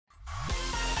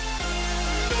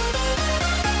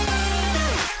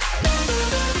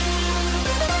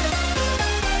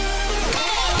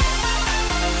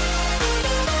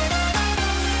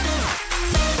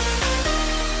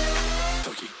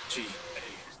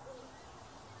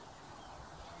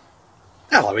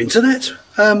Hello internet,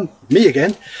 me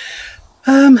again.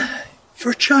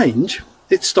 For a change,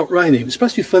 it stopped raining. It was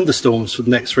supposed to be thunderstorms for the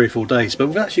next 3 or 4 days, but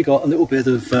we've actually got a little bit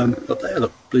of, up there,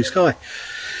 look, blue sky.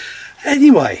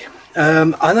 Anyway,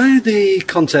 I know the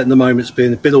content at the moment's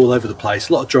been a bit all over the place,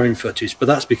 a lot of drone footage, but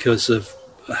that's because of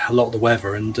a lot of the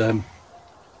weather, and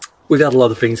we've had a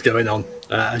lot of things going on,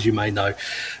 as you may know.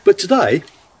 But today,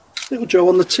 little Joe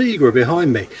on the Tigra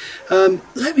behind me.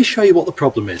 Let me show you what the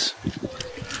problem is.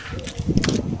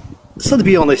 So to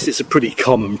be honest, it's a pretty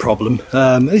common problem.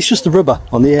 It's just the rubber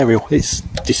on the aerial, it's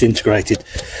disintegrated.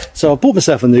 So I bought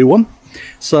myself a new one.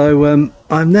 So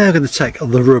I'm now going to take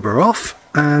the rubber off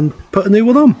and put a new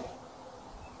one on.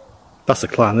 That's the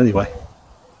plan anyway.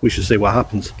 We should see what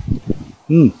happens.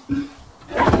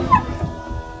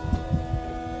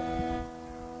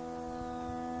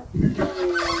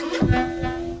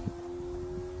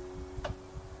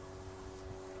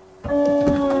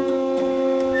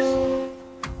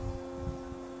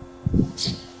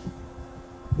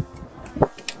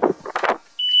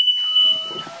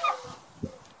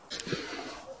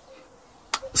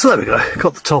 So there we go,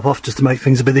 got the top off just to make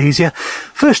things a bit easier.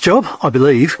 First job, I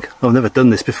believe, I've never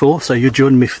done this before, so you're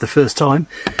joining me for the first time.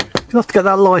 You'll have to get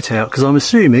that light out, because I'm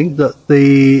assuming that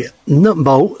the nut and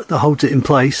bolt that holds it in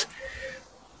place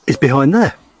is behind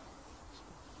there.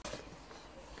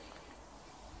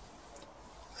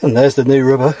 And there's the new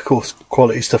rubber, of course,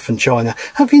 quality stuff from China.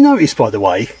 Have you noticed, by the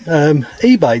way,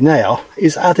 eBay now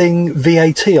is adding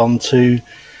VAT onto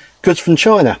goods from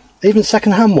China, even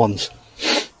second-hand ones.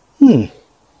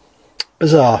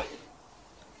 Bizarre.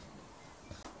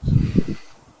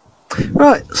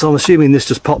 Right, so I'm assuming this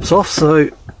just pops off, so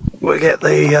we'll get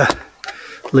the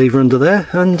lever under there,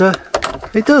 and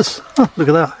it does. Oh, look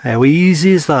at that, how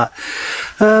easy is that?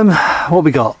 What we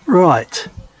got? Right,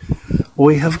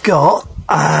 we have got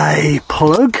a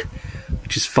plug,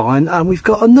 which is fine, and we've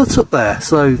got a nut up there,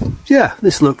 so yeah,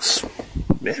 this looks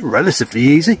relatively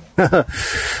easy.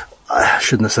 I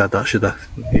shouldn't have said that, should I?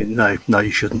 No, you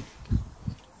shouldn't.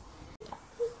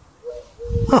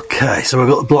 Okay, so we've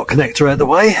got the block connector out of the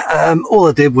way. All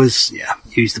I did was,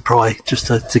 use the pry just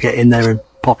to get in there and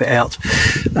pop it out,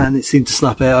 and it seemed to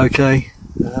snap out okay.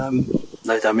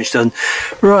 No damage done.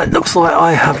 Right, looks like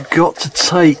I have got to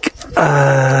take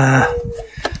a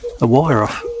wire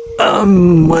off.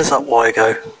 Where's that wire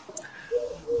go?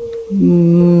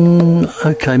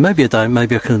 Okay, maybe I don't.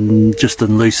 Maybe I can just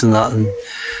unloosen that and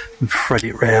thread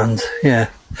it round. Yeah.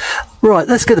 Right,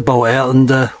 let's get the bolt out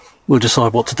and we'll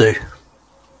decide what to do.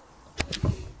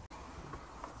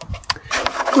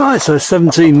 Right, so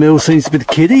 17mm seems to be the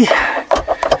kiddie.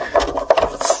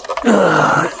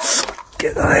 Let's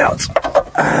get that out.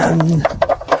 And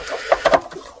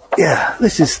yeah,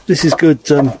 this is good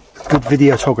good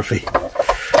videography.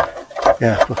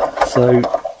 Yeah, so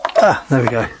there we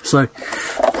go. So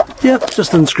yep,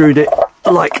 just unscrewed it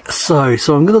like so.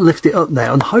 So I'm going to lift it up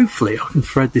now, and hopefully I can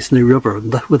thread this new rubber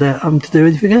under without having to do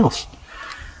anything else.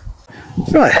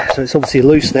 Right, so it's obviously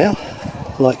loose now,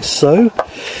 like so,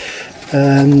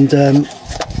 and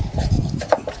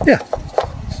yeah,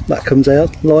 that comes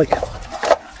out like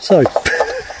so.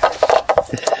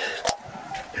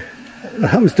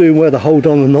 I was doing where to hold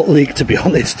on and not leak, to be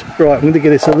honest. Right, I'm going to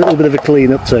give this a little bit of a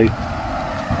clean up too.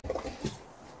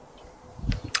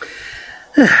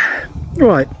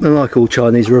 Right, and like all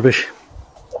Chinese rubbish,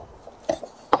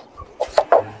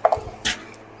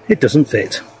 it doesn't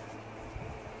fit.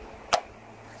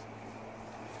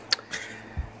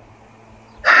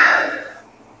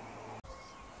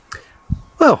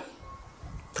 Well,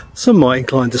 some might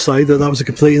incline to say that that was a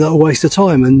complete and utter waste of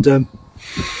time, and I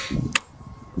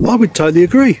would totally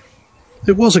agree.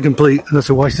 It was a complete and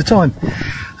utter waste of time.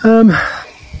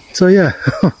 So yeah,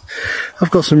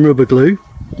 I've got some rubber glue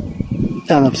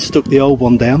and I've stuck the old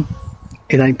one down.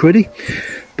 It ain't pretty,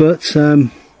 but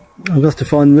I'm going to have to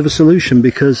find another solution,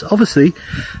 because obviously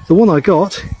the one I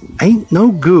got ain't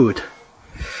no good.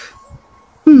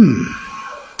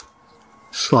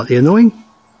 Slightly annoying,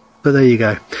 but there you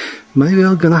go. Maybe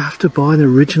I'm going to have to buy an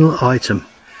original item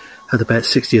at about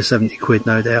 60 or 70 quid,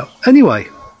 no doubt. Anyway,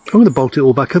 I'm going to bolt it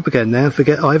all back up again now and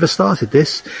forget I ever started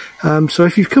this. So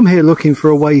if you've come here looking for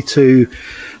a way to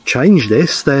change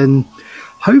this, then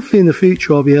hopefully in the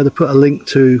future I'll be able to put a link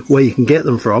to where you can get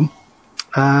them from.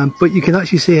 But you can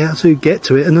actually see how to get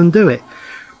to it and undo it.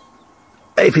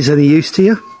 If it's any use to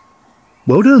you,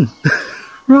 well done.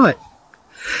 Right,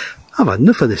 I've had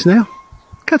enough of this now.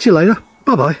 Catch you later.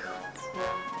 Bye bye.